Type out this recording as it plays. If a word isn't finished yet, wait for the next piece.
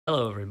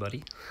Hello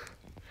everybody.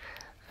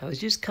 I was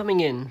just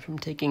coming in from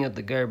taking out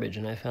the garbage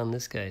and I found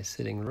this guy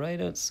sitting right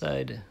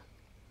outside,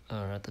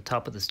 or at the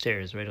top of the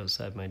stairs, right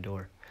outside my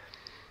door.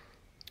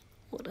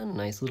 What a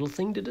nice little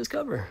thing to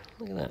discover.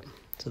 Look at that.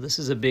 So this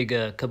is a big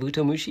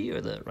kabuto mushi,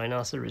 or the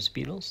Rhinoceros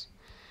Beetles.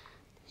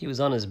 He was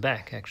on his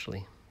back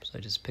actually, so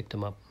I just picked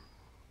him up.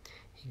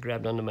 He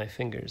grabbed onto my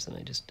fingers and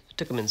I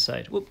took him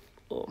inside. Whoop!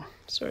 Oh,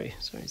 sorry.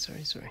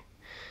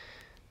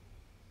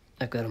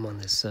 I've got him on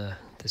this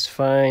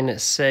fine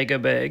Saga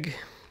bag.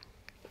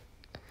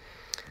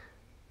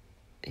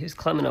 He was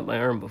climbing up my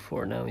arm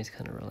before, now he's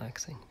kind of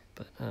relaxing.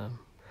 But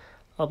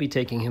I'll be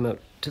taking him out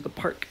to the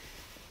park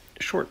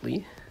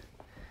shortly.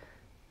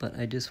 But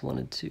I just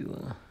wanted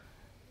to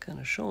kind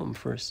of show him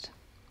first.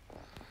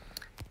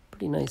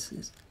 Pretty nice.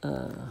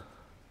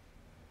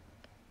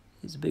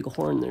 His big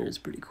horn there is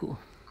pretty cool.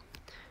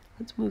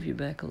 Let's move you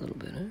back a little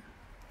bit, huh?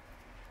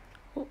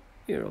 Oh,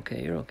 you're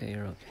okay.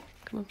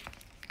 Come on.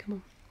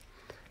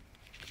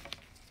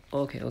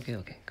 Okay,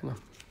 come on.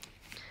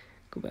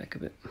 Go back a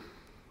bit.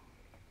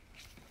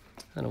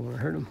 I don't want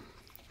to hurt him.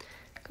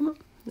 Come on,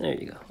 there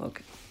you go,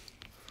 okay.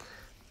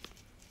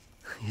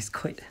 He's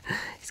quite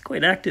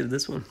active,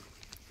 this one.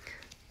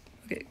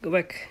 Okay, go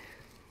back.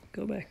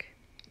 Come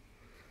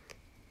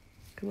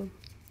on.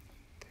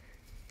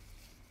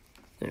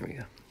 There we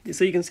go.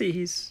 So you can see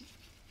he's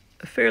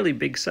a fairly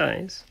big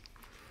size.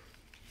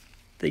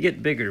 They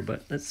get bigger,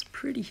 but that's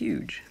pretty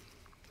huge.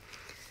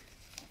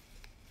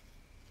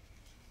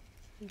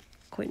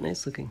 Quite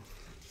nice looking.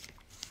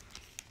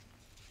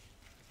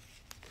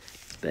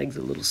 This bag's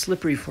a little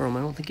slippery for him.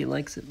 I don't think he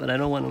likes it, but I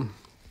don't want him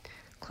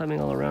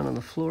climbing all around on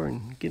the floor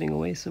and getting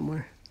away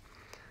somewhere.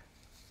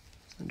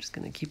 So I'm just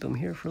going to keep him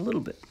here for a little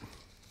bit.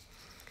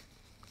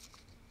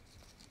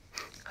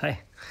 Hi.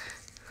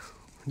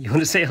 You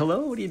want to say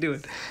hello? What are you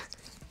doing?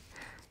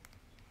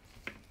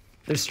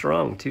 They're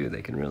strong too.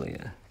 They can really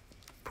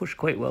push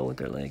quite well with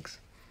their legs.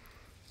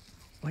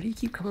 Why do you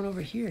keep coming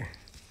over here?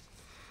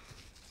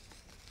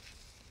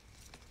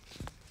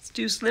 It's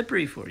too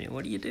slippery for you.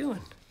 What are you doing?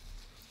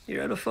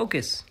 You're out of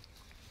focus.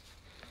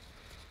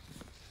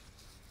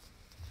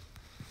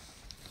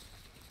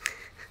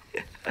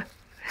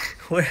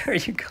 Where are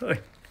you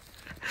going?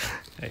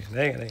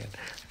 Hang on.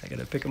 I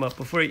gotta pick him up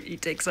before he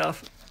takes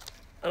off.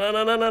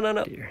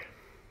 No. Dear.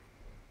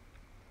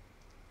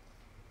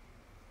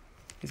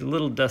 He's a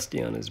little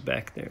dusty on his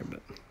back there,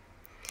 but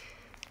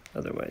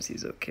otherwise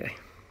he's okay.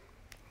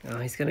 Oh,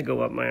 he's gonna go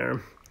up my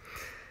arm.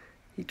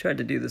 He tried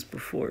to do this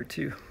before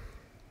too.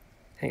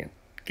 Hang on.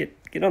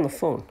 Get on the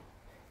phone.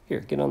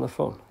 Here, get on the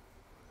phone.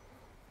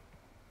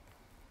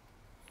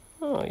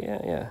 Oh,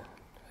 yeah.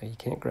 Oh, you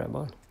can't grab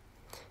on.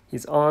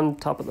 He's on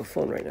top of the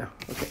phone right now.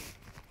 Okay.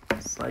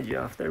 Slide you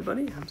off there,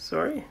 buddy. I'm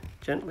sorry.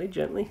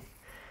 Gently.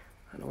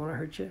 I don't want to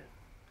hurt you.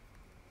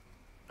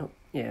 Oh,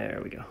 yeah,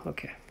 there we go.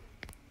 Okay.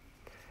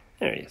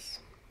 There he is.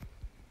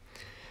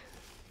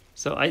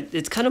 So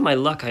it's kind of my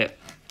luck.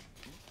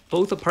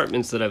 Both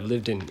apartments that I've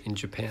lived in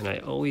Japan, I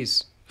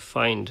always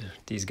find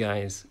these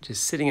guys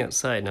just sitting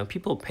outside. Now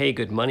people pay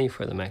good money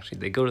for them actually.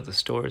 They go to the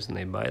stores and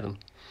they buy them.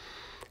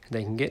 And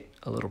they can get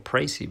a little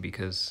pricey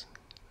because,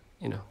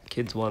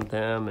 kids want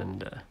them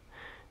and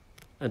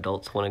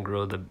adults want to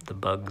grow the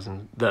bugs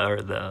and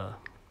the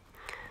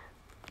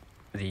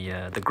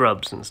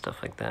grubs and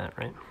stuff like that,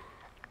 right?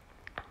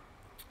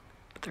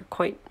 But they're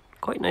quite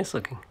nice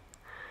looking.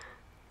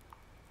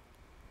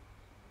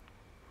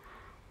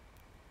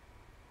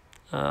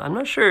 I'm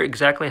not sure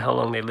exactly how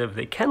long they live.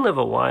 They can live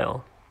a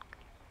while.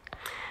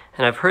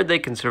 And I've heard they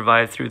can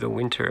survive through the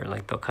winter,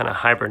 like they'll kind of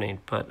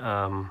hibernate, but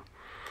I'm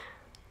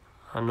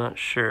not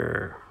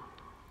sure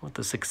what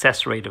the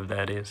success rate of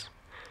that is.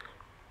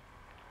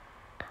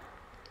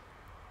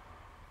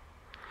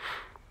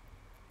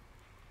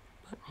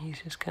 But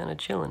he's just kind of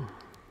chilling.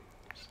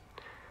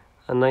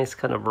 A nice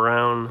kind of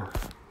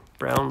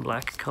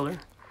brown-black color. Make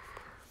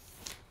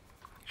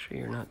sure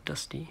you're not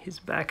dusty. His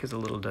back is a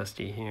little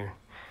dusty here.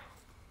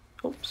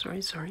 Oh, sorry.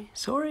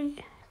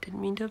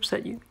 Didn't mean to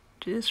upset you.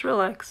 Just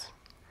relax.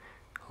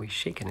 Oh, he's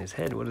shaking his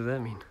head. What does that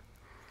mean?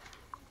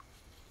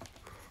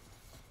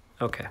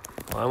 Okay.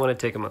 Well, I want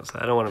to take him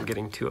outside. I don't want him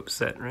getting too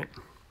upset, right?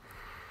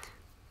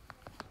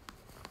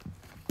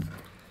 So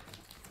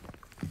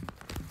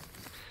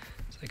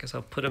I guess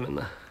I'll put him in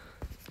the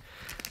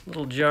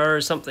little jar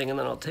or something, and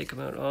then I'll take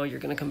him out. Oh, you're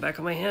going to come back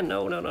on my hand?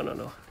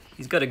 No.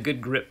 He's got a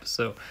good grip.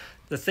 So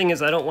the thing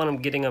is, I don't want him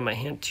getting on my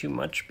hand too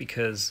much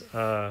because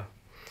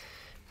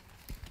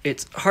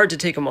it's hard to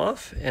take him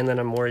off, and then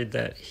I'm worried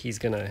that he's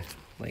going to,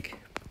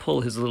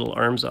 pull his little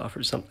arms off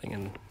or something,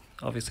 and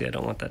obviously I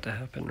don't want that to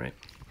happen, right?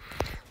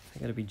 I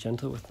gotta be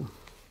gentle with them.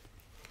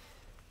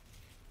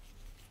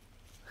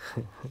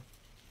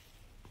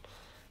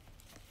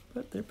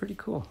 But they're pretty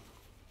cool.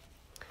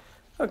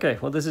 Okay,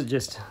 well, this is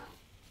just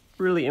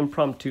really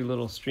impromptu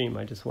little stream.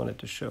 I just wanted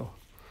to show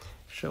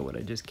what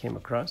I just came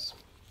across.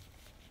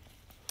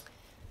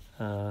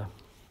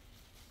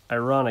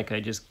 Ironic, I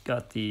just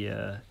got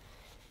the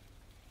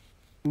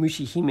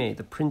Mushihime,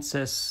 the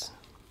princess,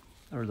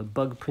 or the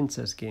bug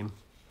princess game.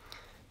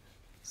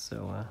 So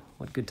So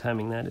what good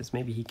timing that is.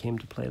 Maybe he came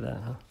to play that,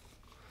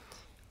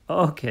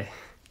 huh? Okay.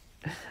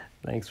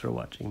 Thanks for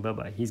watching.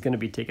 Bye-bye. He's going to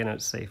be taken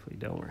out safely.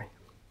 Don't worry.